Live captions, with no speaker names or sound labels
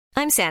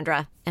I'm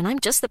Sandra, and I'm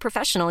just the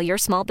professional your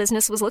small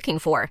business was looking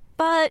for.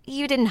 But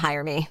you didn't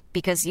hire me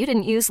because you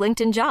didn't use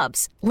LinkedIn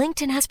Jobs.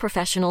 LinkedIn has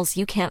professionals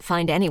you can't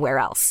find anywhere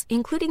else,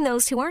 including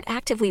those who aren't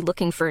actively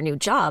looking for a new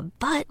job,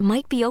 but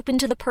might be open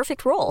to the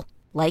perfect role,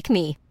 like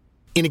me.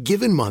 In a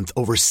given month,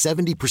 over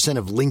 70%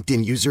 of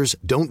LinkedIn users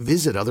don't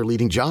visit other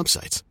leading job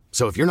sites.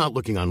 So if you're not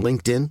looking on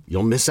LinkedIn,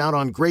 you'll miss out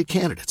on great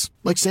candidates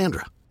like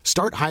Sandra.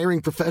 Start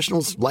hiring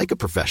professionals like a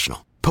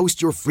professional.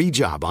 Post your free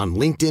job on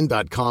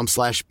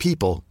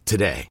linkedin.com/people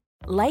today.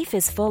 Life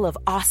is full of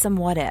awesome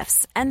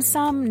what-ifs, and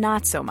some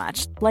not so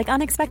much, like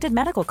unexpected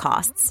medical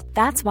costs.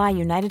 That's why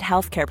United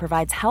Healthcare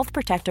provides Health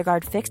Protector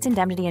Guard fixed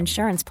indemnity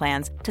insurance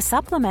plans to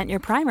supplement your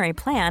primary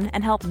plan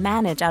and help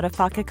manage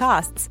out-of-pocket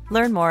costs.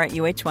 Learn more at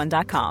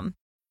uh1.com.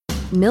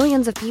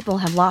 Millions of people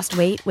have lost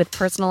weight with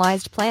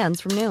personalized plans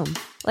from Noom.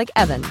 Like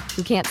Evan,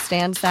 who can't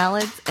stand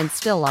salads and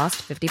still lost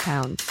 50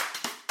 pounds.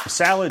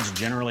 Salads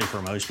generally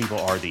for most people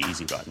are the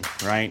easy button,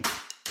 right?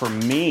 For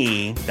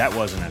me, that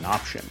wasn't an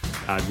option.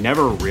 I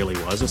never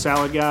really was a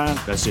salad guy.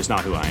 That's just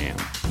not who I am.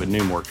 But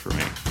Noom worked for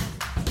me.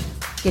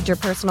 Get your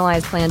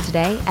personalized plan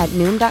today at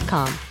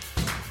Noom.com.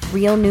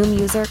 Real Noom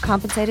user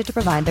compensated to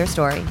provide their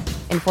story.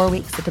 In 4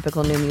 weeks, the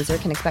typical Noom user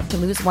can expect to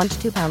lose 1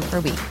 to 2 pounds per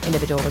week.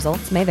 Individual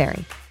results may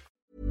vary.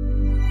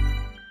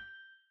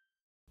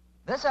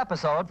 This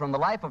episode from the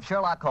life of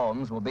Sherlock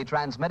Holmes will be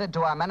transmitted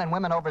to our men and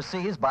women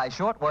overseas by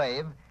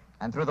shortwave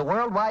and through the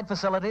worldwide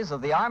facilities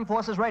of the Armed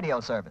Forces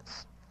Radio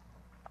Service.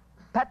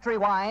 Petri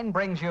Wine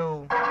brings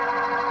you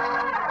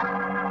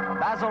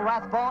Basil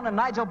Rathbone and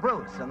Nigel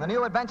Bruce in the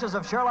new adventures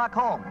of Sherlock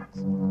Holmes.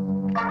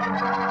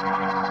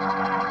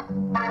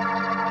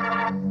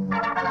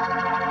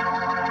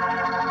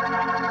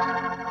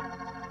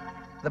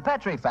 The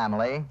Petri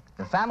family,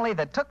 the family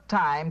that took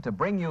time to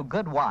bring you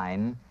good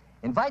wine,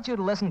 invite you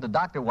to listen to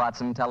Dr.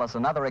 Watson tell us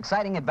another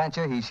exciting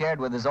adventure he shared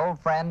with his old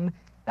friend,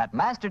 that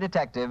master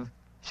detective,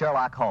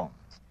 Sherlock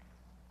Holmes.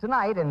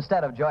 Tonight,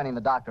 instead of joining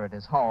the doctor at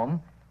his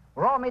home,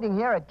 we're all meeting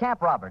here at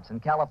Camp Roberts in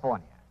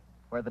California,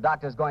 where the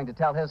doctor's going to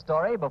tell his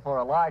story before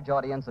a large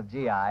audience of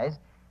GIs,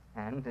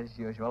 and as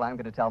usual, I'm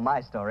going to tell my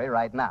story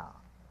right now.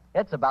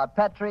 It's about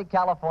Petri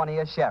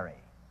California Sherry.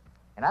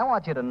 And I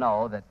want you to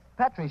know that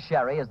Petri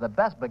Sherry is the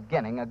best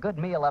beginning a good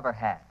meal ever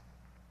had.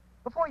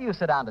 Before you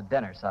sit down to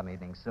dinner some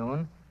evening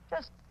soon,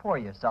 just pour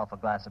yourself a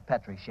glass of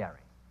Petri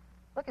Sherry.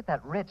 Look at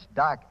that rich,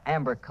 dark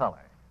amber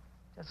color.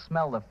 Just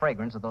smell the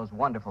fragrance of those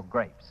wonderful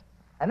grapes.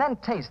 And then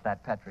taste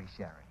that Petri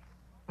Sherry.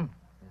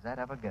 Is that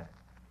ever good?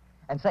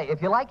 And say,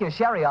 if you like your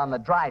sherry on the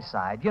dry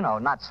side, you know,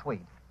 not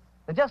sweet,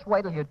 then just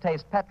wait till you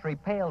taste Petri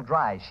Pale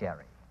Dry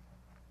Sherry.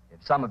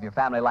 If some of your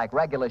family like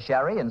regular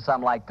sherry and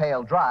some like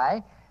pale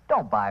dry,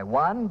 don't buy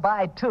one,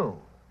 buy two.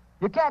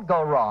 You can't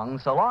go wrong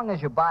so long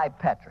as you buy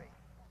Petri.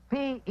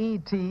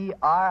 Petri.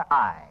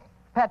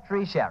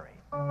 Petri Sherry.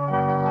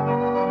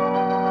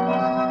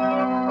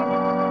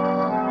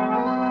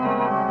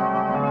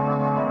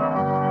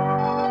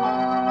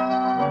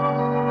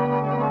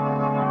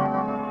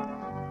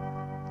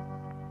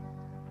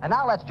 And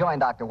now let's join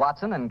Dr.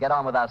 Watson and get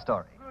on with our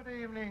story. Good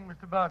evening,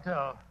 Mr.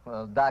 Bartell.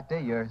 Well, Doctor,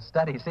 your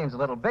study seems a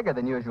little bigger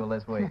than usual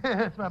this week.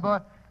 Yes, my boy.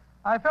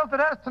 I felt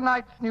that as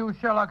tonight's new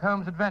Sherlock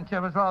Holmes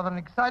adventure was rather an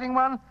exciting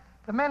one,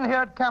 the men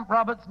here at Camp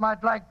Roberts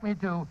might like me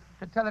to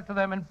tell it to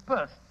them in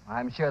person.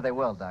 I'm sure they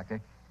will,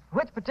 Doctor.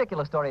 Which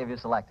particular story have you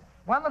selected?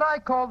 One that I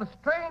call The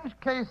Strange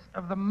Case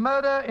of the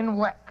Murder in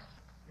Wax.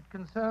 It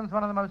concerns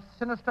one of the most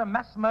sinister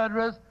mass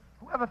murderers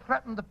who ever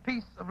threatened the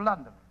peace of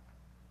London.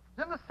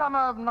 It was in the summer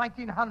of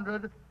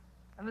 1900,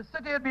 and the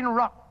city had been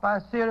rocked by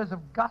a series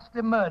of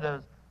ghastly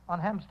murders on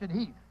Hampstead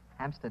Heath.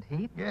 Hampstead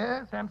Heath?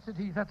 Yes, Hampstead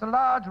Heath. That's a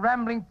large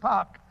rambling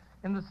park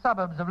in the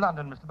suburbs of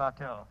London, Mr.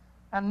 Bartell,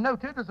 and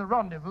noted as a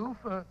rendezvous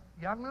for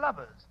young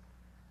lovers.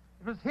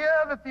 It was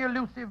here that the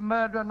elusive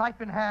murderer, knife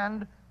in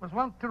hand, was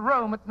wont to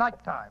roam at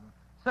nighttime,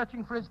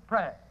 searching for his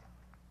prey.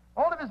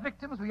 All of his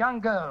victims were young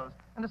girls,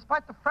 and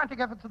despite the frantic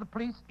efforts of the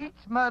police,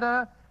 each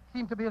murder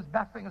seemed to be as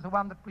baffling as the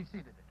one that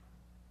preceded it.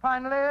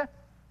 Finally,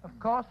 of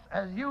course,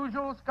 as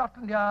usual,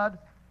 Scotland Yard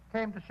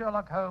came to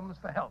Sherlock Holmes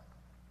for help.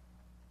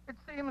 It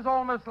seems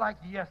almost like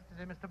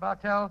yesterday, Mr.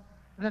 Bartell,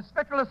 that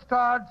Inspector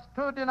Lestrade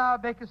stood in our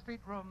Baker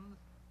Street rooms,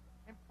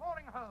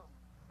 imploring Holmes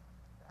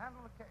to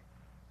handle the case.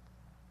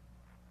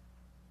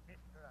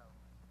 Mr.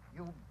 Holmes.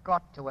 You've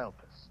got to help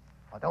us.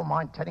 I don't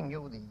mind telling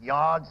you the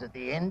yard's at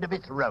the end of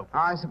its rope.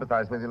 I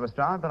sympathize with you,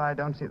 Lestrade, but I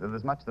don't see that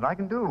there's much that I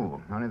can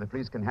do. Only the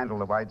police can handle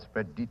the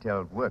widespread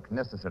detailed work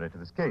necessary to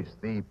this case.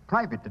 The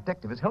private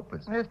detective is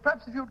helpless. Yes,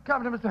 perhaps if you'd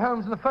come to Mr.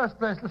 Holmes in the first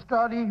place,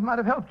 Lestrade, he might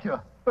have helped you.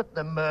 But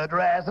the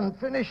murderer hasn't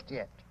finished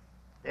yet.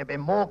 There'll be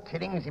more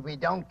killings if we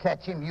don't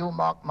catch him, you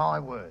mark my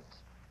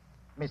words.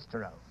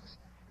 Mr. Holmes,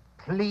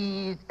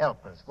 please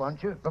help us,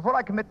 won't you? Before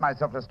I commit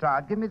myself,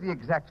 Lestrade, give me the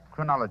exact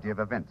chronology of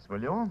events,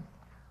 will you?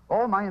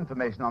 All my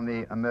information on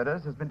the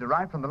murders has been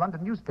derived from the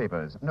London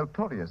newspapers,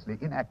 notoriously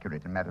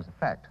inaccurate in matters of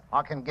fact.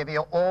 I can give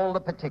you all the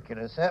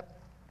particulars, sir.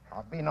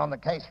 I've been on the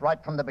case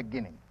right from the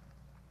beginning.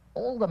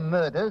 All the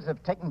murders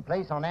have taken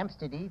place on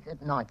Hampstead Heath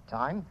at night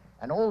time,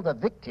 and all the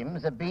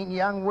victims have been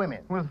young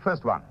women. Who was the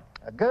first one?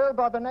 A girl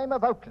by the name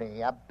of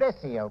Oakley,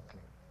 Bessie Oakley.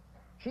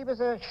 She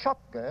was a shop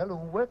girl who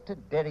worked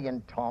at Derry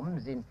and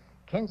Tom's in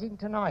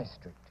Kensington High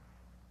Street.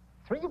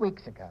 3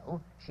 weeks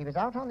ago, she was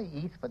out on the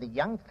heath with a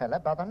young fella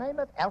by the name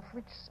of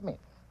Alfred Smith.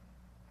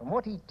 From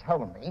what he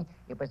told me,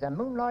 it was a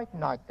moonlight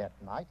night that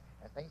night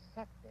as they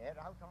sat there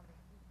out on the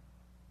heath.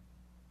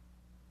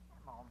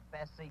 Come on,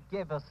 Bessie,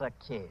 give us a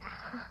kiss.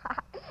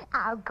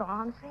 Oh, go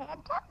on, Fred.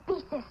 Don't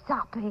be so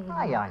soppy.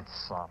 I ain't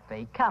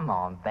soppy. Come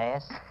on,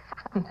 Bess.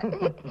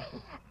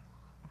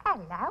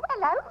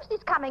 Hello. Who's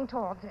this coming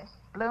towards us?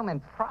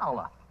 Bloomin'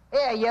 prowler.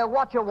 Here, you,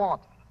 what you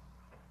want?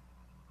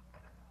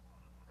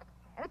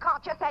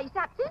 Can't you say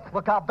something?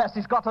 Look how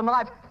Bessie's got a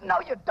knife. No,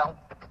 you don't.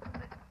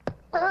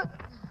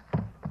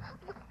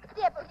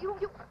 Devil, you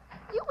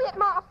hit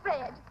my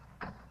Fred.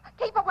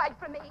 Keep away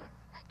from me.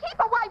 Keep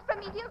away from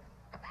me, you.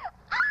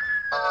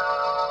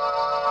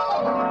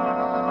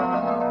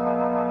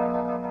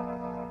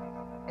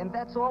 And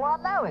that's all I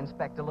know,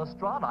 Inspector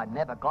Lestrade. I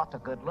never got a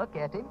good look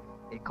at him.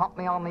 He caught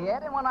me on the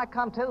head, and when I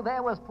come to,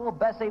 there was poor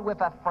Bessie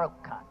with a throat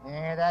cut.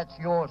 Yeah, that's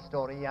your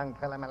story, young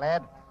fella, my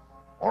lad.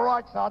 All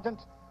right, Sergeant.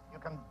 You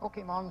can book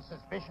him on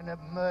suspicion of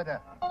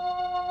murder.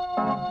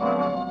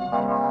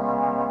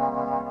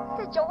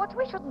 Sir George,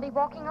 we shouldn't be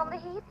walking on the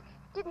heath.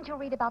 Didn't you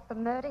read about the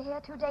murder here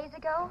 2 days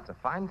ago? It's a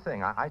fine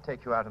thing. I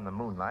take you out in the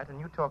moonlight, and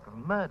you talk of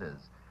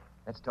murders.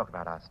 Let's talk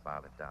about us,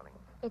 Violet, darling.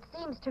 It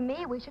seems to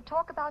me we should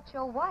talk about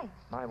your wife.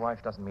 My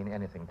wife doesn't mean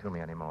anything to me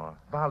anymore.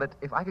 Violet,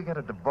 if I could get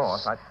a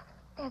divorce, I'd...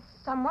 There's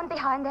someone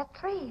behind that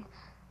tree.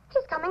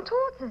 He's coming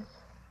towards us.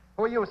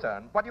 Who are you,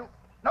 son? What do you...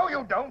 No,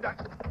 you don't. Don't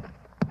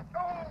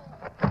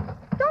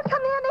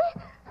come near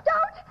me.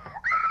 Don't.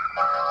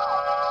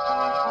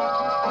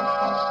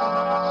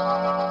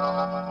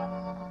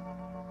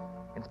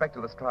 Inspector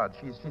Lestrade,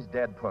 she's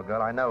dead, poor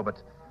girl, I know,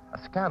 but a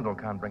scandal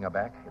can't bring her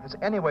back. If there's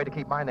any way to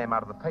keep my name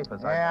out of the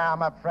papers, Yeah,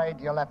 I'm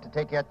afraid you'll have to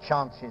take your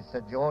chances,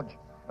 Sir George.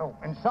 Oh,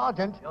 and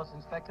Sergeant... Yes,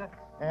 Inspector?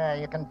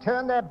 You can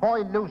turn that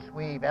boy loose,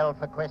 Weevil,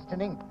 for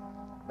questioning.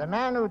 The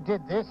man who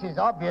did this is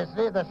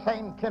obviously the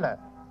same killer.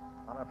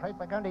 I'm afraid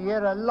we're going to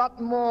hear a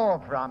lot more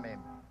from him.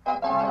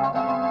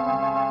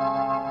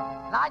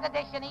 Light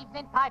edition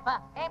evening paper.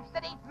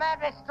 Hampton Heath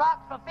murderess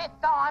strikes for 5th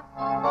time.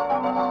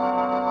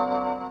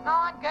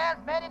 9 girls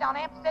murdered on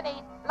Hampton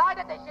Heath. Light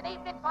edition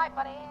evening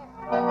paper here.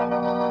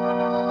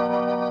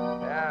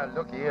 Yeah,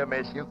 look here,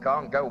 miss. You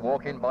can't go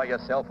walking by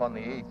yourself on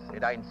the heath.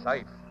 It ain't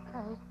safe.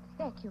 Oh,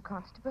 thank you,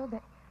 Constable,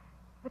 but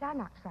I'm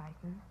not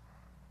frightened.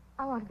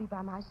 I want to be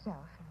by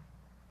myself.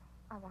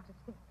 I want to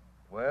think.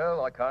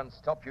 Well, I can't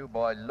stop you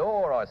by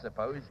law, I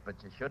suppose,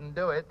 but you shouldn't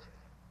do it.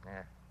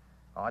 Yeah.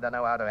 I don't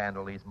know how to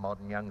handle these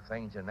modern young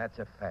things, and that's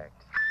a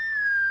fact.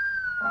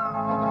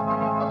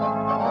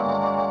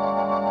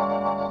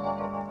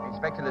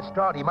 Inspector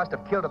Lestrade, he must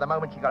have killed her the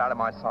moment she got out of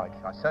my sight.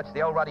 I searched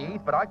the old ruddy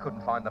heath, but I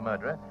couldn't find the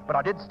murderer. But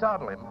I did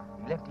startle him.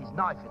 He left his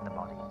knife in the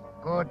body.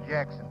 Good,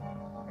 Jackson.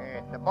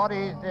 The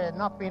body's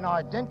not been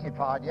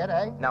identified yet,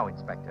 eh? No,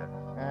 Inspector.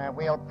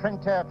 We'll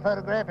print her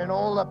photograph in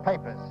all the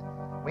papers.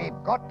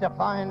 We've got to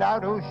find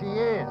out who she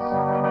is.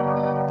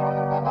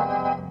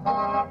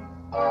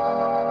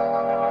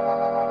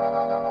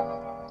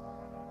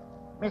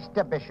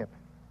 Mr. Bishop,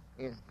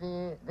 is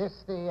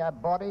this the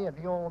body of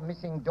your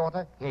missing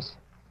daughter? Yes,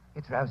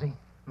 it's Rosie,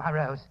 my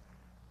Rose.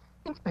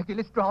 Inspector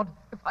Lestrade,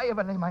 if I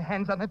ever lay my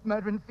hands on that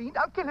murdering fiend,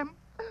 I'll kill him.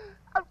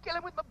 I'll kill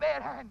him with my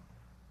bare hand.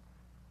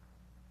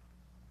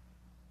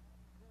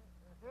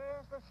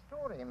 Here's the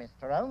story,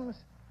 Mr. Holmes.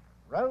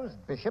 Rose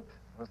Bishop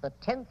was the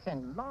 10th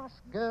and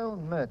last girl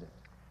murdered.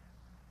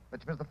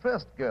 But she was the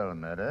first girl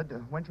murdered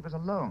when she was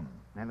alone.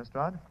 Eh,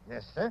 Lestrade?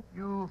 Yes, sir.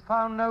 You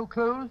found no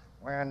clues?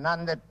 Well,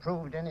 none that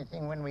proved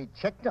anything when we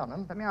checked on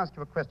them. Let me ask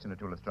you a question or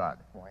two, Lestrade.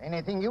 Well,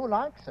 anything you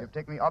like, sir. You've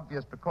taken the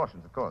obvious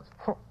precautions, of course.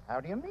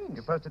 How do you mean?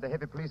 You posted a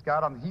heavy police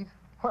guard on the heath?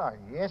 Why,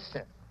 yes,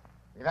 sir.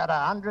 We've had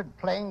 100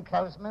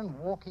 plainclothesmen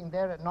walking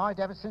there at night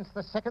ever since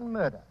the second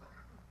murder.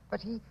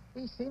 But he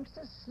seems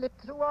to slip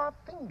through our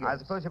fingers. I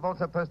suppose you've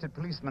also posted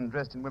policemen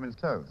dressed in women's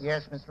clothes.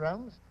 Yes, Mr.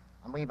 Holmes.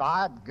 And we've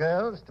hired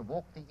girls to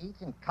walk the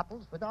heath in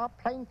couples with our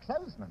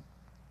plainclothesmen.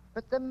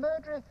 But the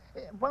murderer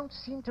won't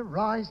seem to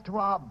rise to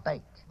our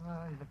bait.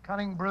 He's a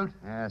cunning brute.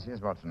 Yes, he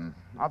is, Watson.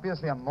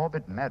 Obviously a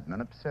morbid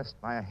madman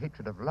obsessed by a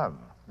hatred of love.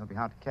 He'll be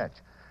hard to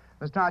catch.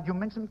 Lestrade, you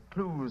mentioned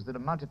clues that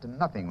amounted to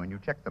nothing when you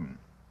checked them.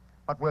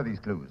 What were these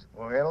clues?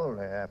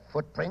 Well,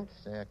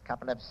 footprints, a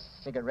couple of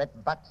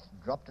cigarette butts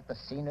dropped at the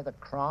scene of the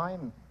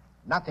crime.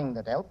 Nothing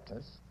that helped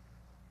us.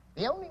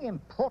 The only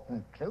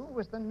important clue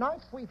was the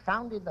knife we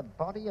found in the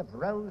body of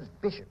Rose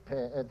Bishop,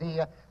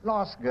 the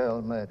last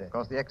girl murdered. Of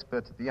course, the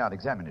experts at the yard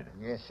examined it.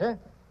 Yes, sir.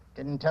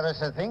 Didn't tell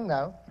us a thing,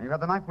 though. You had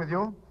the knife with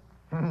you?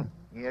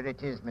 Here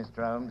it is,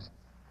 Mr. Holmes.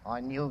 I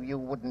knew you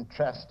wouldn't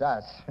trust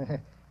us.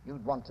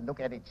 You'd want to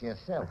look at it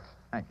yourself.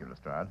 Thank you,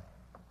 Lestrade.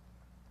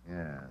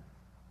 Yes.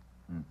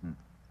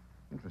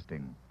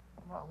 Interesting.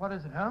 What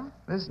is it, Holmes?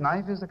 This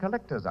knife is a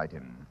collector's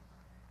item.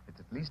 It's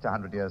a At least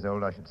 100 years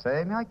old, I should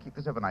say. May I keep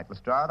this overnight,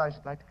 Lestrade? I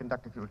should like to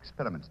conduct a few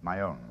experiments of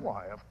my own.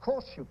 Why, of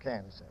course you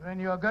can, sir. Then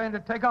you're going to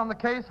take on the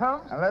case,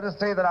 Holmes? Now, let us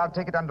say that I'll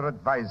take it under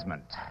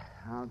advisement.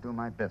 I'll do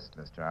my best,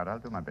 Lestrade. I'll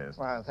do my best.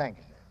 Well, thank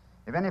you, sir.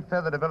 If any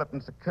further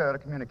developments occur,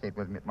 communicate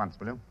with me at once,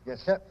 will you?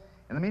 Yes, sir.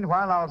 In the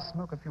meanwhile, I'll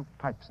smoke a few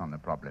pipes on the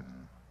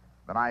problem.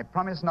 But I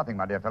promise nothing,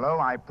 my dear fellow.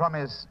 I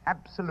promise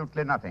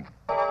absolutely nothing.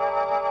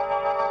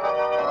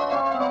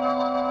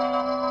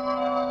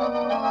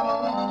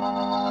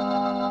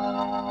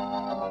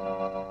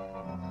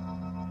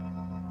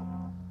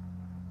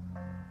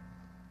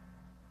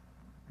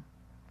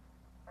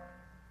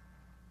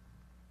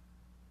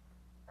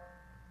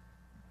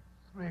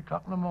 3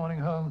 o'clock in the morning,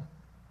 Holmes.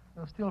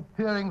 You're still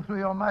peering through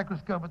your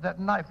microscope at that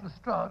knife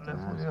Lestrade left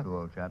with you. That's true,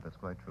 old chap. That's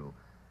quite true.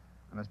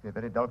 I must be a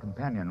very dull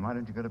companion. Why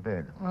don't you go to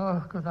bed? Oh,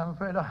 because I'm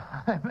afraid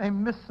I may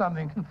miss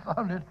something.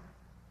 Confound it.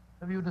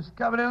 Have you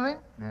discovered anything?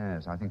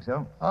 Yes, I think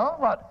so. Oh,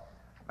 what?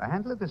 The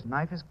handle of this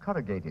knife is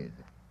corrugated.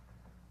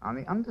 On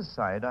the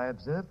underside, I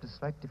observed a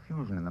slight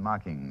diffusion in the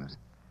markings.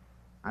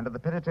 Under the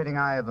penetrating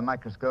eye of the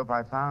microscope,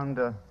 I found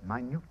a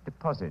minute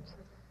deposit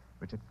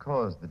which had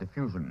caused the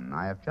diffusion.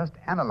 I have just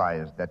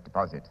analyzed that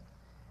deposit.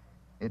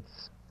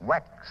 It's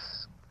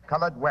wax,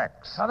 colored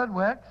wax. Colored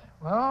wax?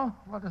 Well,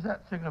 what does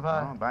that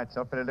signify? Oh, by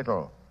itself, very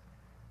little.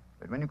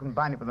 But when you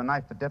combine it with a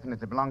knife that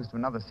definitely belongs to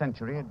another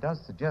century, it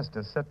does suggest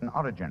a certain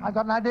origin. I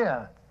got an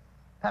idea.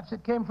 Perhaps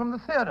it came from the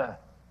theater.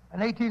 An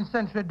 18th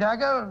century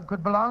dagger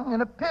could belong in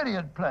a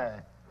period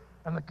play.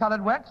 And the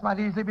colored wax might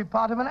easily be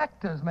part of an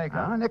actor's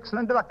makeup. An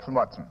excellent deduction,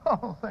 Watson.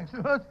 Oh, thanks so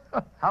much.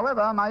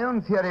 However, my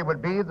own theory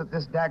would be that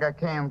this dagger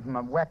came from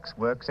a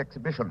waxworks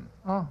exhibition.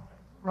 Oh,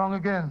 wrong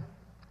again.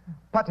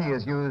 Putty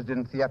is used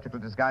in theatrical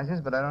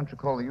disguises, but I don't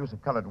recall the use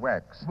of colored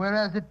wax.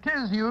 Whereas it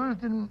is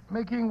used in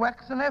making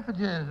waxen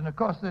effigies. And, of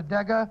course, the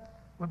dagger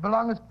would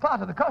belong as part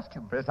of the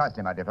costume.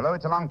 Precisely, my dear fellow.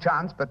 It's a long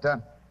chance, but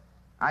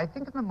I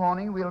think in the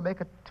morning we'll make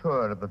a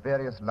tour of the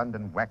various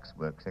London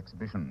waxworks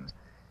exhibitions.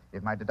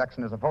 If my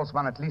deduction is a false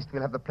one, at least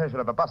we'll have the pleasure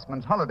of a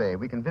busman's holiday.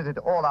 We can visit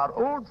all our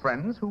old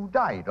friends who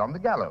died on the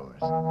gallows.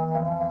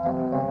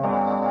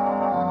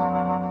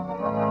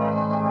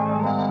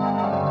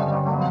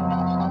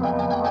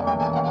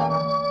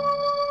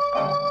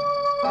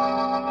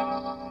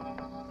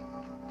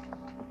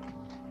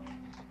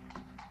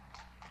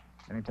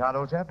 Any tired,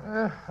 old chap?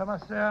 I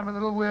must say I'm a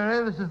little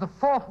weary. This is the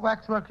 4th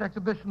waxworks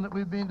exhibition that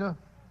we've been to.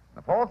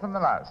 The 4th and the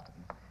last.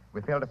 If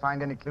we fail to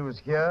find any clues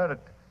here at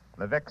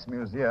Levesque's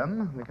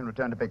Museum, we can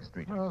return to Baker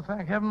Street. Well,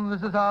 thank heaven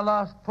this is our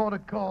last port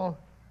of call.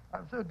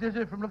 I'm so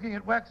dizzy from looking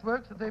at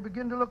waxworks that they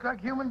begin to look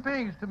like human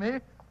beings to me.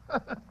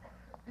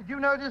 Did you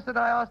notice that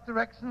I asked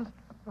directions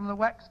from the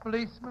wax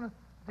policeman at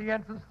the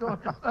entrance door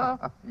just now?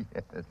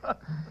 Yes. Well,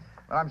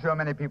 I'm sure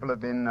many people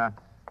have been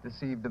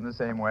deceived in the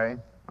same way.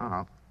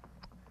 Uh-huh.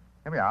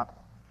 Here we are.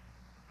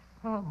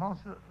 Oh,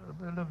 Monsieur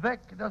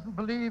Levesque doesn't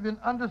believe in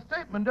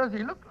understatement, does he?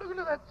 Look at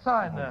that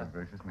sign there. Oh,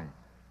 gracious me.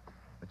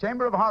 The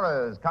Chamber of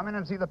Horrors. Come in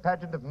and see the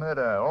pageant of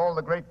murder. All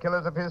the great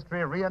killers of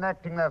history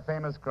reenacting their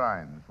famous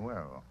crimes.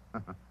 Well,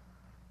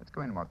 let's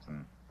go in,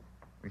 Watson.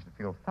 We should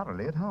feel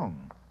thoroughly at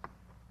home.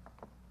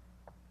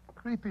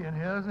 Creepy in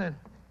here, isn't it?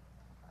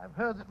 I've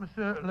heard that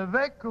Monsieur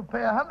Levesque will pay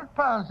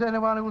 £100 to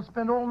anyone who will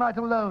spend all night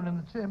alone in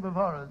the Chamber of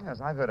Horrors.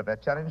 Yes, I've heard of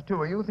that challenge, too.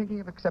 Are you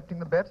thinking of accepting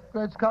the bet?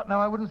 Great Scott, now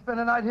I wouldn't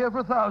spend a night here for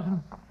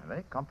 1,000. A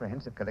very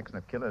comprehensive collection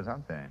of killers,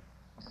 aren't they?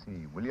 Let's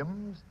see.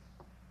 Williams,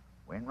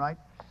 Wainwright.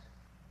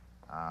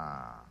 The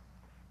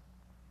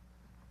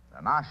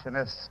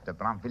Marchioness de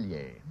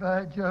Brinvilliers.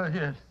 By George,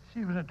 yes.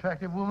 She was an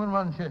attractive woman,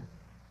 wasn't she?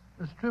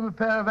 As trim a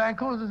pair of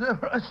ankles as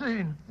ever I've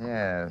seen.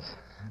 Yes,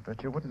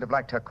 but you wouldn't have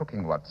liked her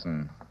cooking,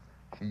 Watson.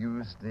 She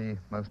used the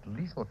most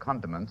lethal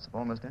condiments of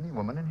almost any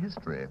woman in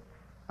history.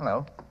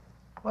 Hello.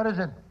 What is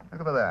it?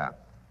 Look over there.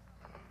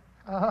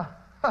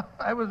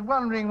 I was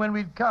wondering when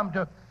we'd come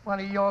to one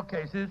of your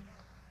cases.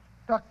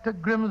 Dr.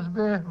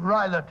 Grimsby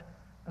Rylott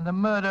and the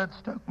murder at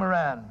Stoke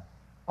Moran.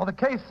 Or the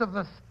case of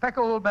the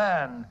speckled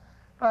band.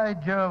 By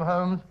Jove,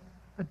 Holmes,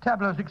 the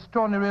tableau's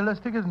extraordinarily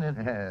realistic, isn't it?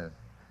 Yes.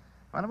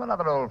 One of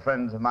other old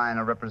friends of mine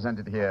are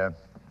represented here.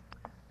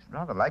 I'd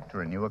rather like to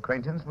renew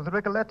acquaintance with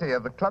Ricoletti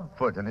of the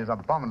Clubfoot and his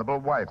abominable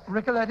wife.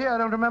 Ricoletti? I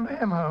don't remember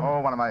him, Holmes. Oh,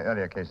 one of my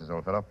earlier cases,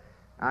 old fellow.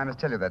 I must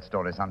tell you that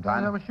story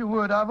sometime. I wish you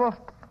would.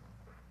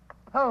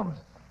 Holmes,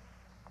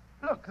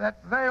 look,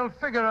 that veiled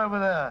figure over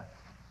there.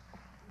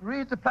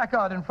 Read the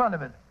placard in front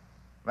of it.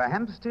 The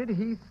Hampstead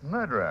Heath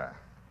murderer.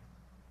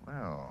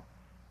 Well,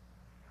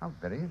 how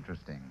very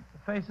interesting.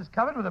 The face is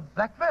covered with a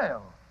black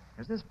veil.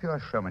 Is this pure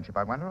showmanship,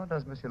 I wonder, or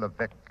does Monsieur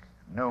Levesque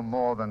know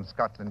more than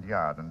Scotland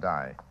Yard and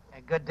I?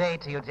 Good day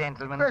to you,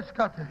 gentlemen. Great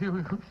Scott,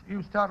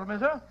 you startled me,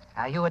 sir.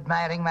 Are you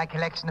admiring my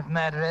collection of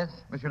murderers?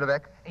 Monsieur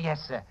Levesque? Yes,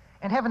 sir.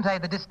 And haven't I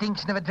the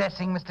distinction of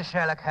addressing Mr.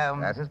 Sherlock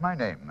Holmes? That is my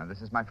name, and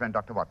this is my friend,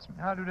 Dr. Watson.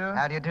 How do you do?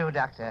 How do you do,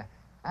 Doctor?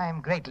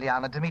 I'm greatly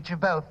honored to meet you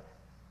both.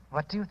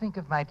 What do you think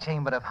of my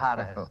Chamber of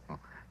Horrors? Oh,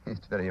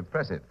 it's very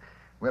impressive.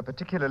 We're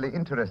particularly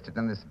interested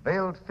in this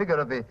veiled figure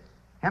of the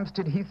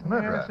Hampstead Heath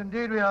murderer. Yes,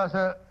 indeed we are,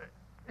 sir.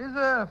 Is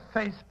there a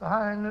face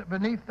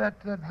beneath that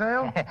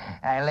veil?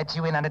 I'll let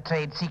you in on a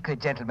trade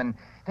secret, gentlemen.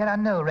 There are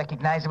no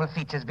recognizable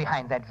features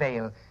behind that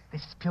veil.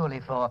 This is purely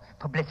for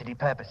publicity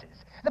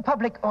purposes. The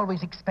public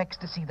always expects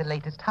to see the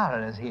latest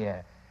horrors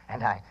here.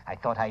 And I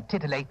thought I'd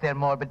titillate their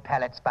morbid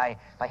palates by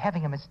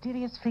having a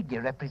mysterious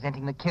figure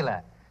representing the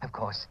killer. Of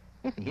course,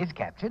 if he is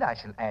captured, I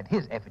shall add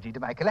his effigy to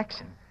my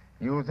collection.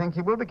 You think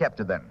he will be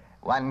captured, then?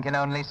 One can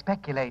only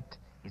speculate.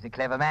 He's a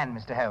clever man,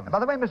 Mr. Holmes. By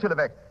the way, Monsieur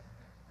Levesque,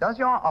 does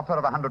your offer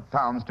of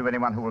 £100 to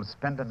anyone who will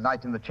spend a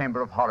night in the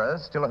Chamber of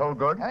Horrors still hold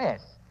good? Oh,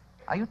 yes.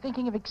 Are you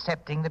thinking of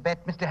accepting the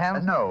bet, Mr.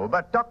 Holmes? No,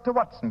 but Dr.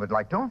 Watson would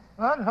like to.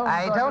 Well, Holmes,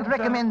 I don't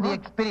recommend the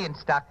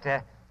experience,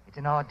 Doctor. It's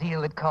an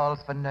ordeal that calls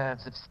for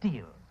nerves of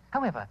steel.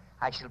 However,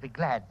 I shall be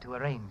glad to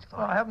arrange for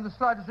it. I haven't the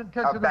slightest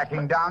intention of...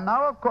 Backing down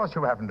now? Of course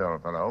you haven't,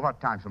 old fellow.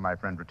 What time shall my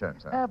friend return,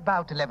 sir?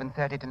 About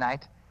 11:30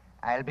 tonight.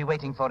 I'll be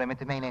waiting for him at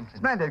the main entrance.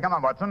 Splendid. Come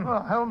on, Watson. Oh,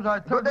 Holmes,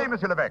 Good day,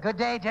 Monsieur Levesque. Good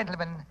day,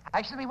 gentlemen.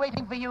 I shall be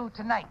waiting for you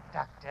tonight,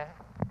 Doctor.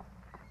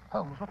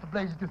 Holmes, what the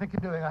blazes do you think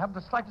you're doing? I haven't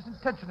the slightest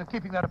intention of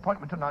keeping that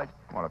appointment tonight.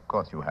 Well, of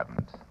course you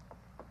haven't.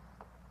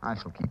 I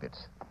shall keep it.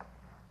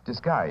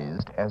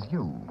 Disguised as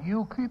you.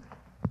 You keep it?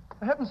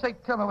 For heaven's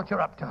sake, tell me what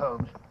you're up to,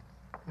 Holmes.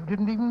 You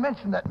didn't even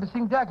mention that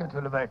missing dagger to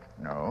Levesque.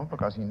 No,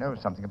 because he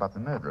knows something about the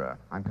murderer.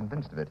 I'm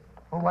convinced of it.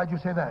 Well, why'd you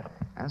say that?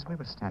 As we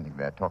were standing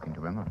there talking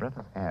to him, a breath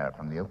of air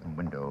from the open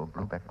window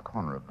blew back a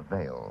corner of the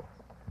veil.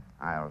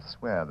 I'll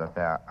swear that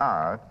there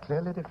are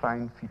clearly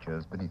defined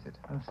features beneath it.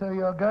 And so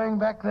you're going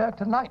back there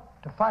tonight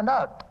to find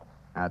out?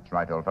 That's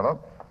right, old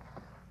fellow.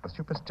 The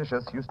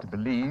superstitious used to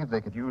believe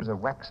they could use a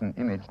waxen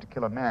image to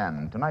kill a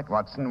man. Tonight,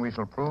 Watson, we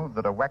shall prove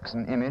that a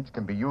waxen image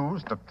can be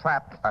used to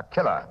trap a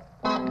killer.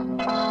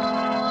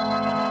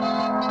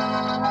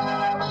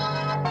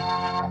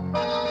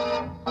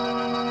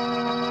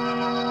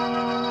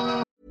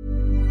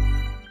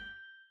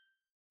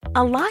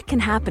 A lot can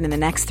happen in the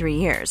next 3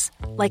 years.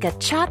 Like a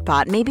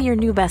chatbot may be your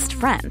new best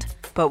friend.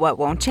 But what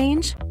won't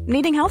change?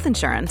 Needing health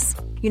insurance.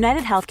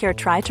 United Healthcare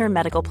Tri-Term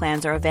Medical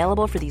Plans are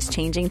available for these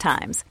changing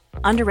times.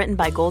 Underwritten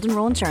by Golden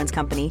Rule Insurance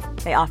Company,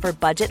 they offer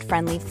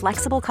budget-friendly,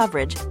 flexible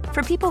coverage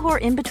for people who are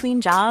in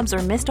between jobs or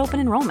missed open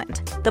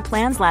enrollment. The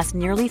plans last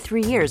nearly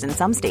 3 years in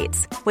some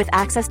states, with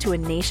access to a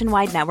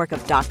nationwide network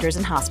of doctors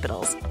and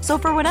hospitals. So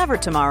for whatever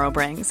tomorrow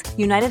brings,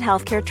 United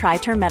Healthcare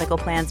Tri-Term Medical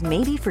Plans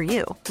may be for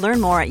you. Learn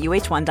more at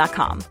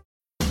uh1.com.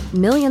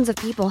 Millions of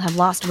people have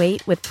lost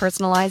weight with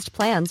personalized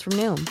plans from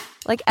Noom.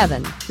 Like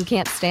Evan, who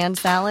can't stand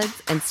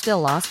salads and still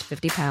lost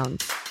 50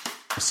 pounds.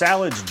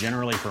 Salads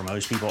generally for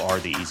most people are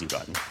the easy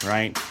button,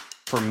 right?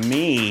 For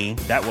me,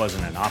 that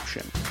wasn't an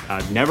option.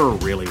 I never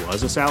really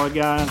was a salad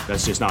guy.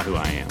 That's just not who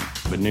I am.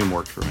 But Noom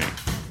worked for me.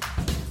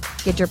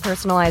 Get your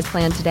personalized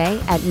plan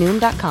today at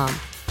Noom.com.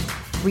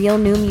 Real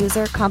Noom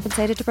user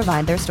compensated to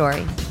provide their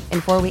story.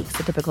 In 4 weeks,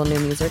 the typical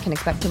Noom user can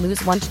expect to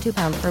lose 1 to 2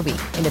 pounds per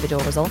week.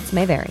 Individual results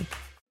may vary.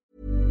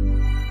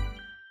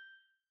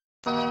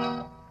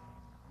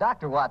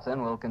 Dr.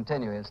 Watson will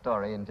continue his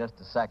story in just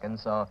a second,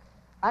 so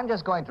I'm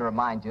just going to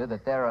remind you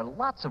that there are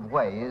lots of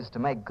ways to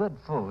make good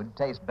food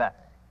taste better.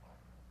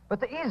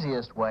 But the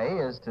easiest way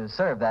is to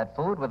serve that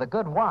food with a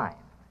good wine,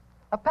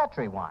 a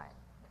Petri wine.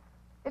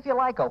 If you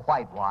like a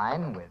white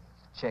wine with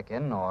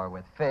chicken or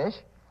with fish,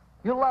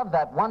 you'll love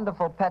that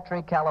wonderful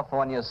Petri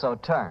California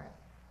Sauterne.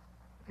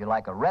 If you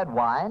like a red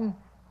wine,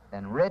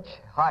 then rich,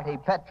 hearty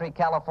Petri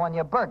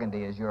California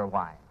Burgundy is your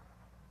wine.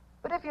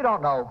 But if you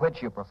don't know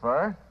which you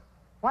prefer,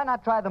 why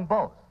not try them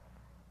both?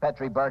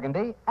 Petri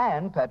Burgundy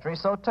and Petri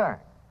Sauterne,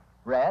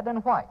 red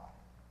and white.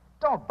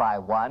 Don't buy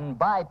one,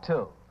 buy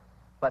two.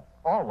 But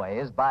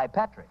always buy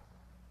Petri.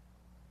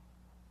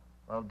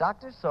 Well,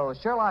 Doctor, so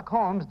Sherlock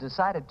Holmes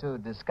decided to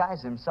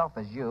disguise himself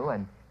as you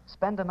and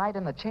spend a night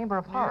in the Chamber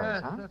of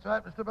Horrors, yes, huh? That's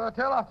right, Mr.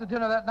 Bartell. After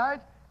dinner that night,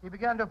 he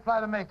began to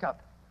apply the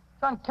makeup.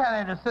 It's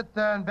uncanny to sit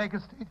there in Baker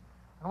Street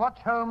and watch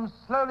Holmes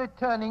slowly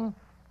turning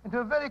into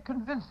a very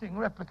convincing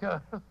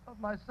replica of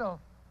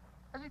myself.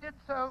 As he did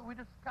so, we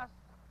discussed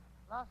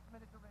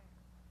last-minute arrangements.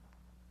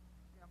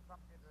 I'm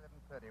promptly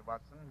at 11:30,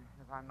 Watson.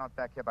 If I'm not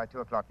back here by 2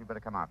 o'clock, you better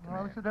come after me.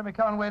 Oh, should let me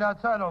come and wait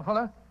outside, old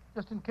fellow,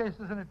 just in case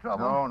there's any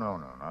trouble.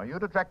 No.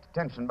 You'd attract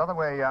attention. By the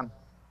way, do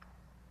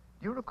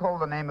you recall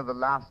the name of the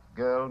last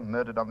girl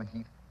murdered on the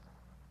Heath?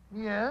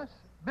 Yes,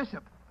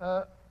 Bishop.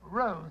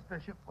 Rose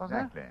Bishop, wasn't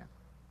it? Exactly.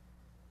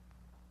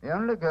 The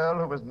only girl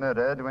who was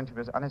murdered when she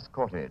was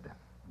unescorted.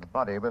 The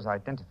body was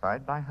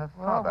identified by her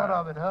father. Well, what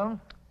of it, Holmes?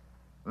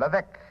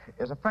 Levesque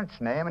is a French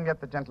name, and yet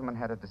the gentleman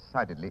had a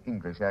decidedly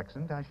English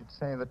accent. I should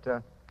say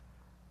that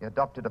he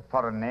adopted a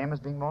foreign name as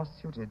being more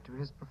suited to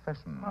his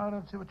profession. I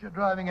don't see what you're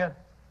driving at.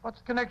 What's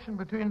the connection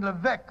between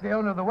Levesque, the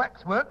owner of the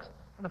waxworks,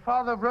 and the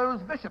father of Rose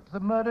Bishop,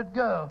 the murdered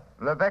girl?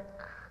 Levesque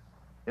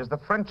is the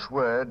French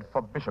word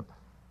for bishop.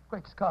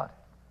 Great Scott.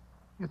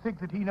 You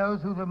think that he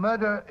knows who the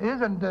murderer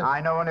is and...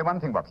 I know only one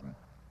thing, Watson.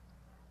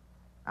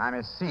 I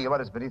must see what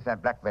is beneath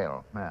that black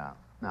veil. Yeah.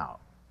 Now,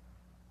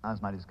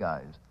 how's my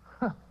disguise?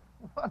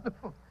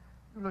 Wonderful.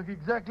 You look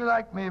exactly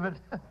like me, but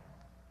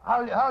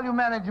How'll you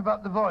manage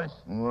about the voice?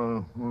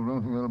 Well, I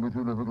don't think that'll be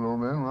too difficult, old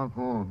man.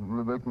 After all,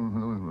 Rebecca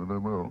knows very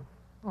well.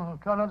 Oh,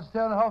 I can't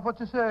understand half what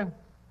you're saying.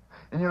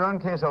 In your own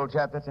case, old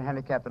chap, that's a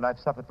handicap that I've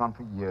suffered from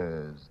for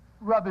years.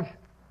 Rubbish.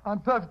 I'm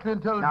perfectly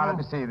intelligent. Now, let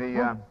me see.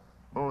 The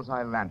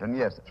bullseye lantern,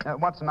 yes.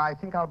 Watson, I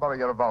think I'll borrow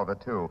your revolver,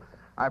 too.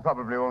 I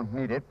probably won't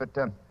need it, but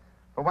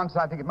for once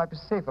I think it might be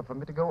safer for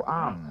me to go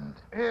armed.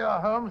 Here,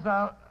 Holmes.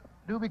 Now,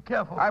 do be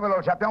careful. I will,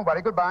 old chap. Don't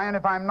worry. Goodbye. And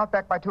if I'm not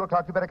back by 2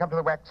 o'clock, you better come to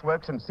the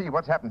waxworks and see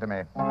what's happened to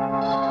me.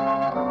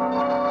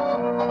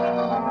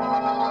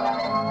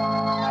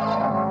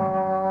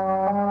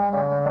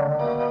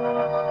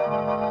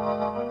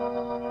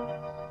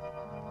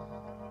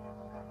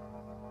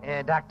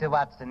 Dr.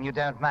 Watson, you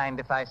don't mind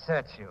if I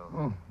search you?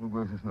 Oh,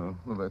 gracious, no.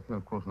 Rebecca,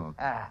 of course not.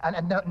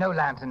 No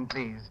lantern,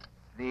 please.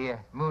 The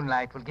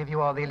moonlight will give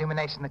you all the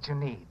illumination that you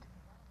need.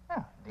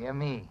 Oh, dear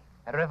me.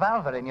 A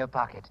revolver in your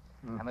pocket.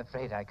 I'm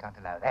afraid I can't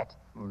allow that.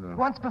 Oh, no.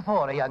 Once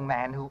before, a young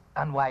man who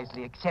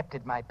unwisely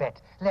accepted my bet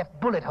left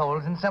bullet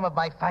holes in some of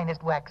my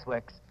finest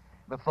waxworks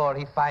before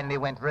he finally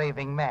went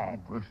raving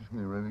mad. Gracious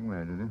me, raving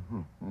mad, did he?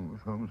 Oh,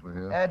 wish Holmes were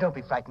here. Don't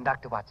be frightened,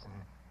 Dr. Watson.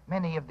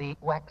 Many of the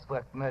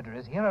waxwork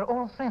murderers here are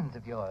all friends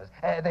of yours.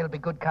 They'll be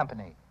good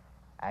company.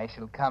 I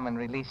shall come and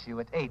release you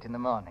at 8 in the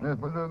morning. Yes,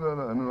 but no.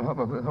 I mean, how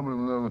will you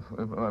know if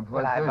I'm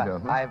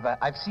Well,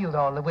 I've sealed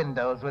all the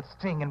windows with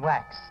string and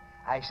wax.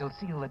 I shall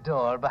seal the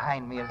door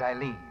behind me as I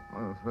leave.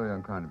 Well, it's very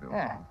unkind of you.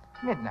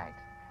 Midnight.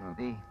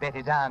 The bet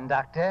is on,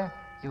 Doctor.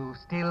 You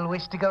still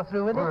wish to go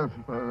through with it?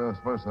 I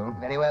suppose so.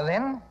 Very well,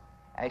 then.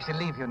 I shall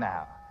leave you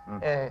now.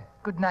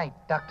 Good night,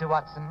 Dr.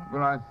 Watson. Good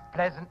night.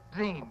 Pleasant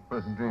dreams.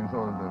 Pleasant dreams,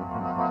 all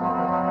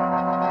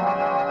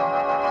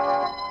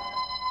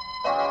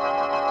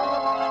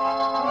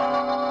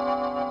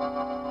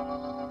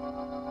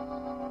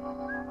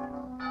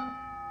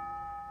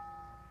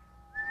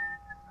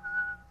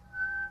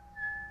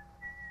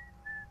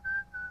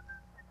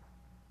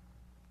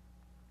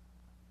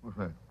What's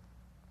that?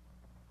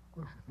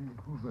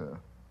 Who's there?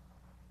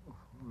 I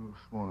was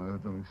sworn I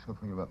heard something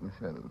shuffling about in the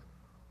shadows.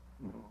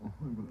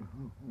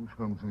 Who's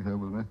Holmes here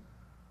with me?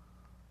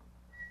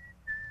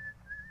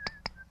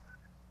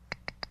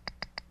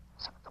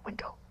 Some at the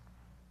window.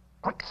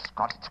 Quick,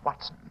 Scott, it's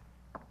Watson.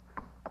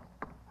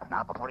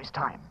 Now before his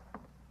time.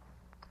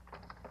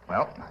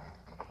 Well,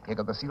 here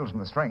go the seals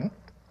and the string.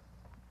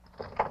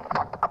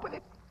 Up with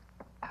it.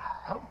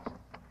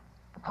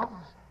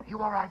 Holmes, are you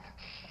all right?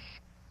 Shh.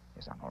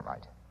 Yes, I'm all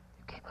right.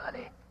 You came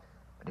early,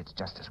 but it's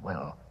just as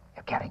well.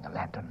 You're carrying a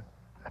lantern.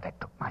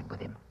 Levesque took mine with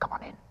him. Come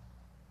on in.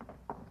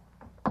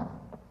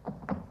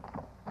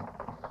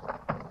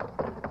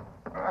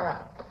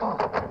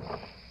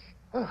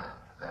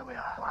 There we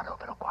are. Go on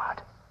over,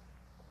 quiet.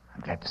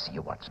 I'm glad to see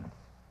you, Watson.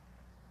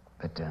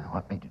 But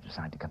what made you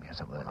decide to come here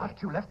so early?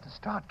 After you left the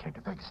start, came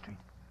to Baker Street.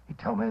 He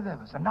told me there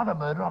was another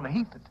murder on the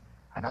Heath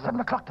at 7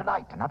 o'clock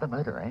tonight. Another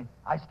murder, eh?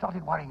 I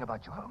started worrying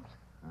about you, Holmes.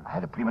 I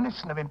had a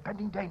premonition of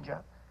impending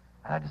danger,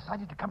 and I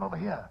decided to come over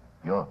here.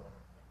 You're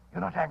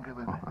not angry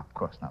with me? Oh, of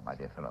course not, my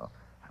dear fellow.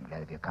 I'm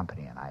glad of your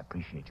company, and I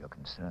appreciate your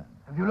concern.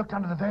 Have you looked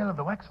under the veil of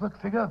the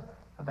waxwork figure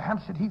of the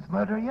Hampstead Heath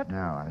murderer yet? No,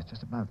 I was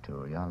just about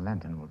to. Your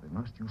lantern will be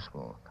most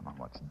useful. Come on,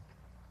 Watson.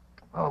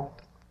 Oh,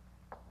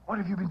 what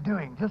have you been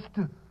doing? Just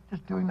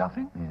doing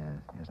nothing?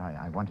 Yes.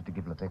 I wanted to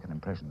give Levesque an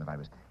impression that I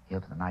was here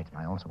for the night, and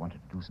I also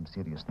wanted to do some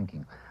serious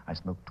thinking. I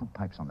smoked 2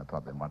 pipes on the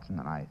problem, Watson,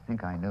 and I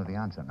think I know the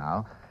answer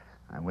now.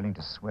 I'm willing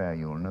to swear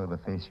you'll know the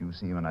face you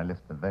see when I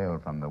lift the veil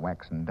from the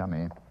waxen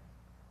dummy.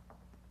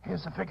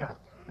 Here's the figure.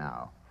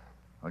 Now,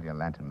 hold your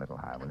lantern a little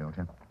higher, will you?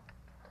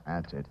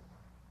 That's it.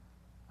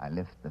 I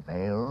lift the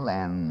veil,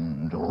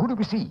 and who do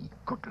we see?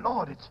 Good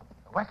Lord, it's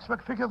the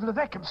waxwork figure of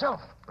Levesque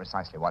himself.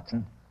 Precisely,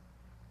 Watson.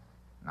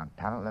 An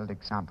unparalleled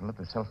example of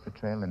the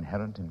self-betrayal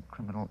inherent in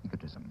criminal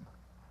egotism.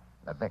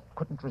 Levesque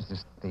couldn't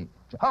resist the...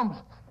 Holmes,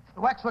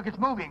 the waxwork is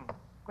moving.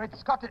 Great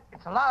Scott,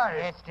 it's alive.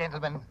 Yes,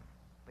 gentlemen,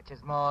 which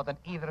is more than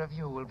either of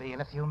you will be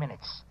in a few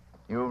minutes.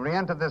 You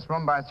re-entered this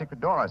room by a secret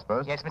door, I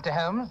suppose? Yes, Mr.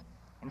 Holmes.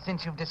 And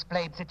since you've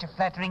displayed such a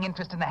flattering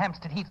interest in the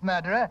Hampstead Heath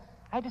murderer,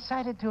 I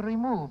decided to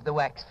remove the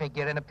wax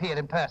figure and appear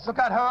in person. Look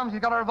out, Holmes.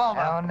 He's got a revolver.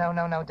 Oh,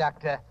 no,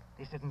 Doctor.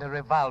 This isn't a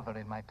revolver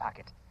in my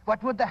pocket.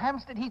 What would the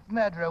Hampstead Heath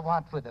murderer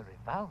want with a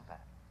revolver?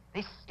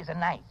 This is a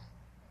knife.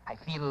 I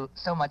feel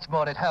so much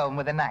more at home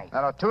with a knife.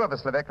 There are 2 of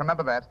us, Levesque.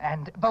 Remember that.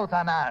 And both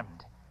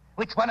unarmed.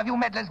 Which one of you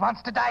meddlers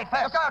wants to die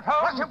first? Look out,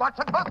 Holmes.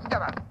 Watson, both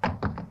together.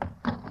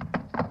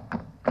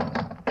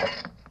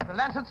 The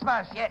lantern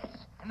smashed. Yes,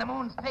 and the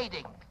moon's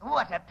fading.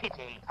 What a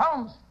pity.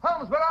 Holmes,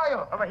 where are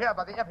you? Over here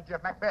by the effigy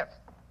of Macbeth.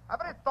 How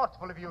very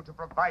thoughtful of you to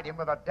provide him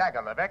with a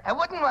dagger, Levesque. A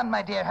wooden one,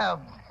 my dear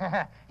Holmes.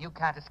 You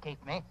can't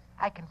escape me.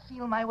 I can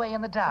feel my way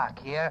in the dark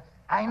here.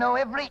 I know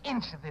every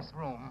inch of this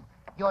room.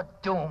 You're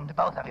doomed,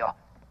 both of you.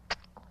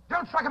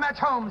 Don't strike a match,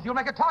 Holmes. You'll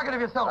make a target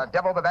of yourself. The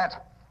devil with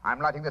that. I'm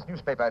lighting this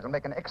newspaper. It'll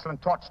make an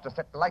excellent torch to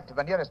set light to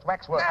the nearest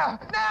waxwork.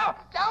 Now!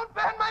 Don't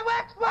burn my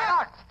waxwork! Why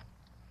not?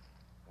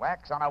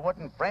 Wax on a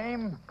wooden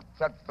frame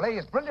should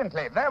blaze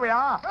brilliantly. There we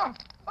are.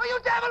 Oh, you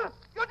devil!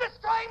 You're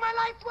destroying my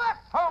life's work!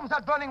 Holmes,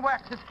 that burning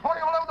wax is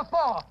pouring all over the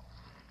floor.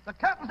 The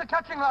curtains are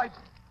catching light.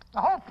 The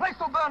whole place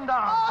will burn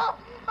down. Oh,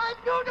 my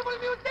beautiful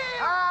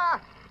museum!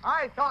 Ah,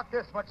 I thought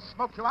this would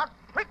smoke you out.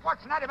 Quick,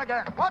 Watson, at him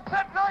again. What's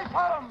that knife,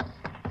 Holmes?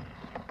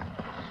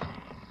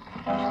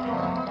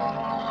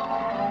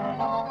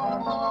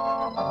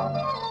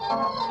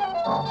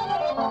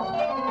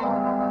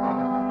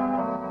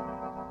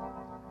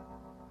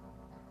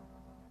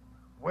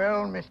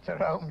 Well, Mr.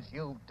 Holmes,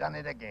 you've done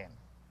it again.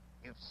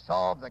 You've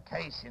solved the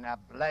case in a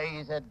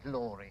blaze of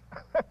glory.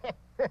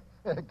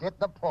 Get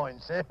the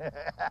point, sir.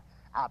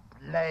 A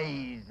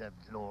blaze of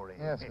glory.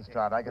 Yes,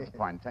 Lestrade, I get the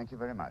point. Thank you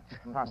very much.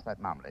 Pass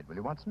that marmalade, will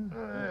you, Watson?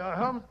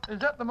 Holmes, is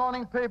that the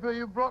morning paper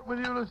you brought with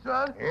you,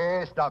 Lestrade?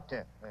 Yes,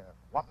 Doctor.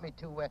 Want me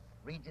to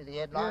read you the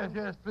headlines?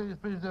 Yes, please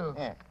do.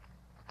 Yeah.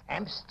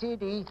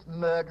 Hampstead Heath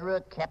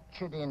murderer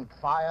captured in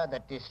fire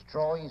that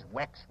destroys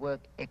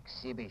waxwork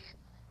exhibition.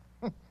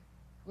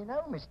 You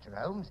know, Mr.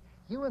 Holmes,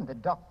 you and the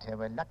doctor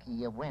were lucky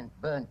you weren't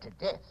burned to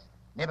death.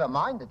 Never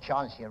mind the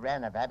chance you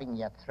ran of having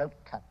your throat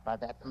cut by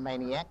that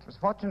maniac. It was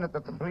fortunate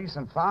that the police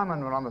and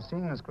firemen were on the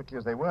scene as quickly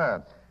as they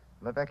were.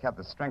 Levesque had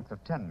the strength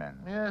of 10 men.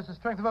 Yes, the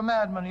strength of a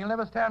madman. He'll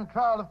never stand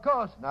trial, of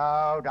course.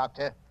 No,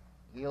 Doctor.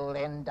 He'll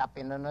end up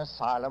in an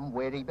asylum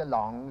where he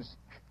belongs.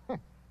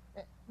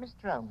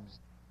 Mr. Holmes,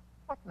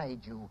 what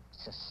made you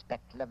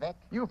suspect Levesque?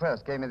 You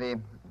first gave me the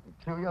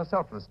clue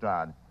yourself,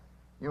 Lestrade.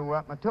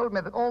 You told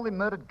me that all the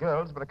murdered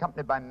girls were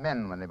accompanied by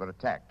men when they were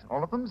attacked.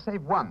 All of them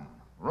save one,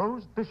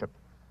 Rose Bishop.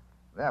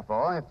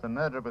 Therefore, if the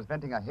murderer was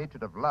venting a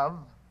hatred of love,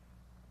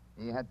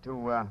 he had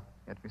to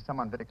be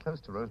someone very close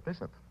to Rose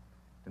Bishop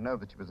to know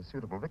that she was a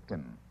suitable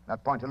victim.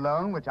 That point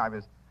alone, which I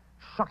was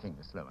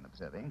shockingly slow in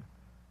observing,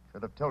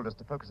 should have told us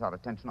to focus our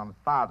attention on the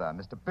father,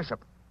 Mr.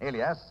 Bishop,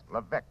 alias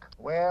Levesque.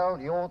 Well,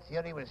 your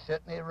theory was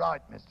certainly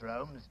right, Mr.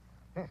 Holmes.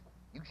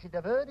 You should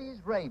have heard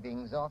his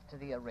ravings after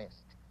the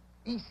arrest.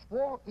 He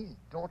swore his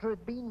daughter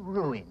had been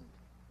ruined,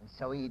 and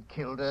so he'd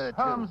killed her,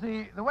 too. Holmes,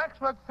 the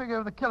waxwork figure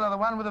of the killer, the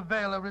one with a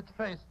veil over its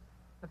face,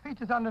 the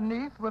features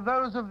underneath were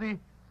those of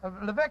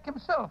Levesque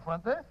himself,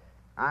 weren't they?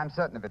 I'm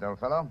certain of it, old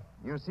fellow.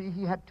 You see,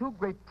 he had two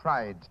great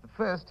prides. The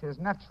first, his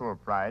natural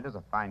pride as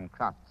a fine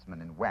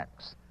craftsman in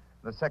wax.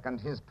 The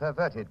second, his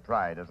perverted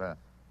pride as a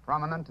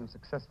prominent and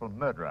successful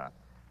murderer.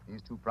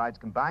 These two prides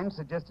combined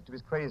suggested to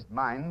his crazed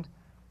mind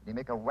that he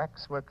make a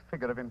waxwork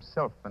figure of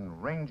himself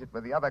and range it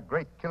with the other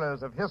great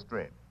killers of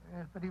history.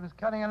 Yes, but he was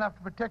cunning enough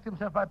to protect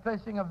himself by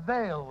placing a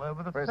veil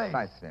over the face.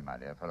 Precisely, my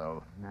dear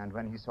fellow. And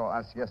when he saw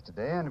us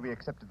yesterday and we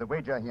accepted the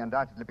wager, he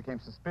undoubtedly became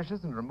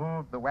suspicious and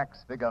removed the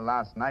wax figure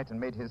last night and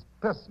made his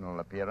personal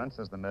appearance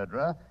as the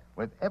murderer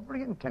with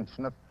every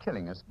intention of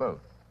killing us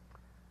both.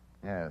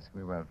 Yes,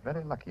 we were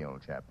very lucky,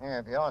 old chap. Yeah,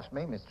 if you ask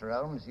me, Mr.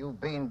 Holmes,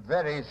 you've been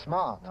very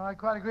smart. No, I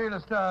quite agree,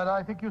 Lestrade.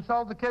 I think you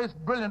solved the case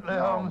brilliantly,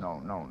 Holmes.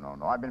 No.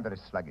 I've been very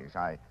sluggish.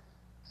 I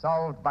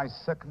solved by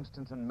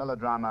circumstance and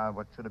melodrama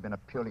what should have been a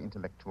purely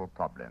intellectual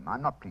problem.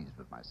 I'm not pleased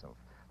with myself.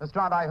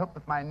 Lestrade, I hope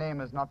that my name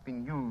has not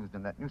been used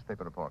in that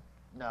newspaper report.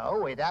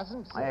 No, it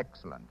hasn't, sir.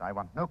 Excellent. I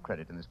want no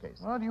credit in this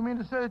case. Well, do you mean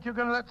to say that you're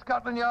going to let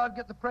Scotland Yard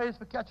get the praise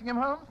for catching him,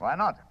 Holmes? Why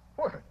not?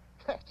 Well,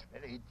 that's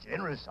very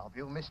generous of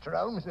you, Mr.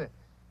 Holmes.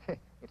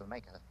 It'll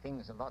make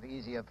things a lot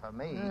easier for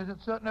me. Yes,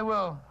 it certainly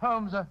will.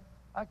 Holmes,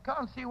 I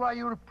can't see why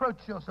you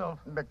reproach yourself.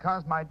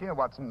 Because, my dear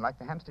Watson, like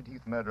the Hampstead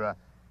Heath murderer,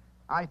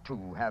 I,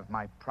 too, have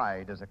my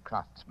pride as a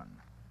craftsman.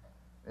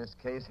 This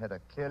case had a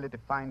clearly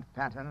defined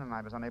pattern, and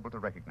I was unable to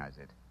recognize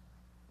it.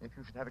 If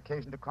you should have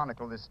occasion to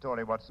chronicle this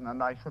story, Watson,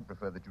 and I should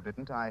prefer that you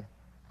didn't, I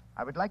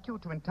would like you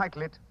to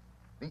entitle it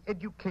The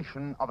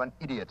Education of an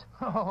Idiot.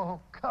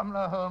 Oh, come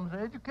now, Holmes. The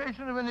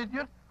education of an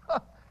idiot?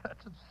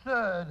 That's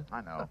absurd.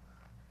 I know.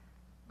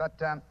 But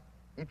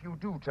if you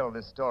do tell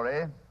this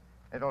story,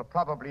 it'll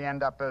probably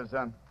end up as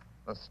The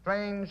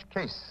Strange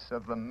Case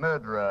of the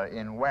Murderer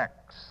in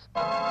Wax.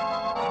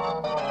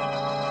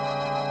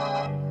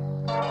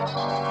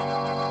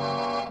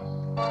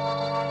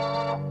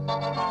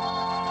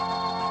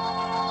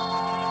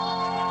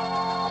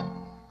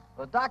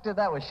 Well, Doctor,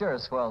 that was sure a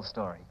swell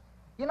story.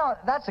 You know,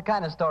 that's the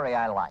kind of story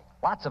I like.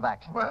 Lots of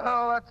action.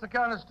 Well, that's the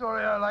kind of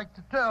story I like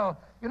to tell.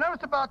 You know,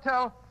 Mr.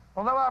 Bartell,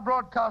 although our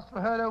broadcasts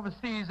were heard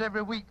overseas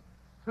every week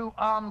through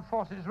Armed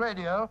Forces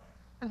Radio,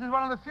 this is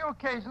one of the few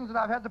occasions that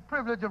I've had the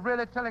privilege of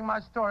really telling my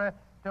story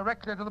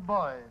directly to the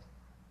boys.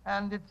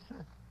 And it's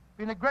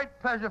been a great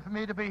pleasure for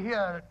me to be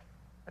here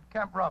at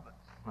Camp Roberts.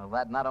 Well,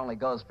 that not only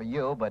goes for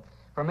you, but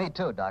for me,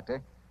 too,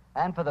 Doctor,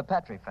 and for the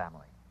Petrie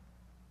family.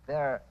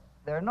 There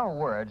are no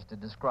words to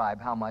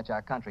describe how much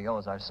our country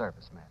owes our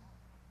servicemen.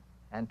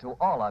 And to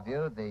all of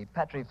you, the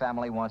Petrie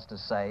family wants to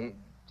say,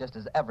 just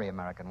as every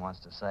American wants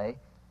to say,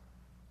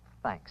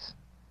 thanks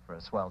for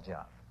a swell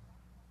job.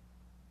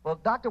 Well,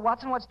 Dr.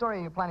 Watson, what story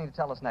are you planning to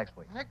tell us next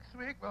week? Next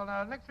week,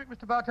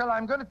 Mr. Bartell,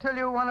 I'm going to tell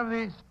you one of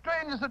the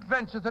strangest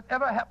adventures that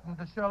ever happened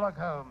to Sherlock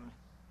Holmes.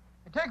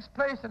 It takes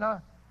place in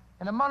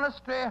a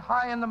monastery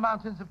high in the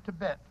mountains of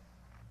Tibet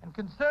and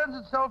concerns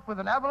itself with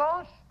an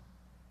avalanche,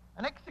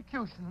 an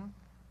execution,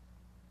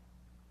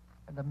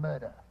 and a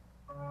murder.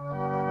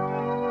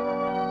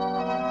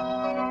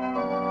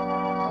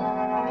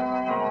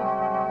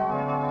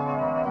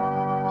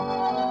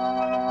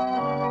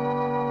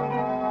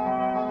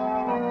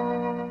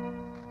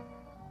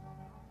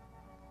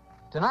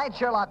 Tonight's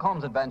Sherlock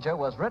Holmes adventure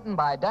was written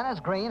by Dennis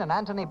Green and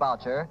Anthony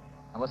Boucher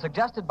and was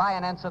suggested by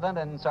an incident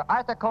in Sir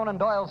Arthur Conan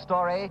Doyle's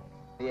story,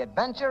 The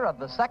Adventure of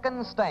the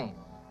Second Stain.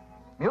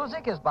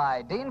 Music is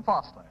by Dean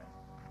Fossler.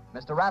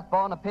 Mr.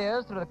 Rathbone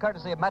appears through the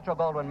courtesy of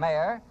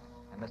Metro-Goldwyn-Mayer,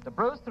 and Mr.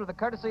 Bruce through the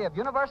courtesy of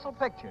Universal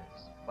Pictures,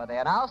 where they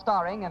are now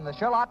starring in the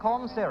Sherlock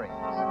Holmes series.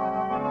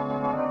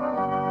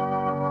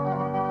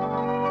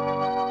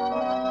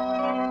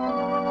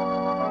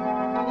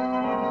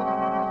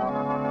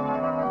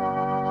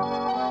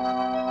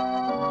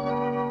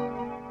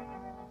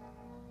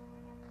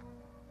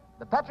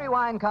 The Petri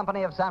Wine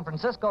Company of San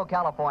Francisco,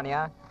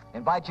 California,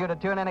 invites you to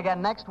tune in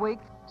again next week,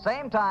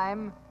 same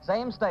time,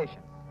 same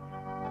station.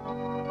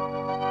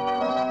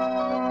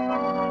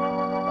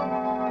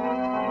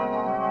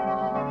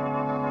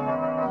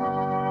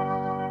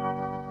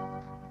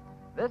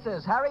 This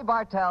is Harry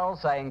Bartell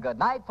saying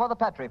goodnight for the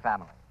Petri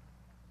family.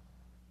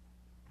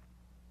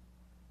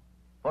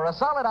 For a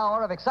solid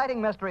hour of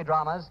exciting mystery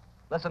dramas,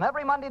 listen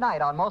every Monday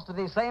night on most of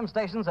these same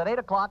stations at 8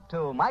 o'clock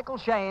to Michael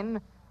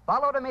Shayne,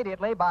 followed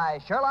immediately by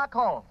Sherlock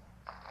Holmes.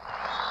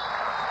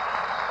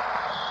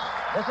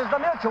 This is the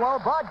Mutual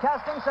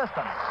Broadcasting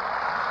System.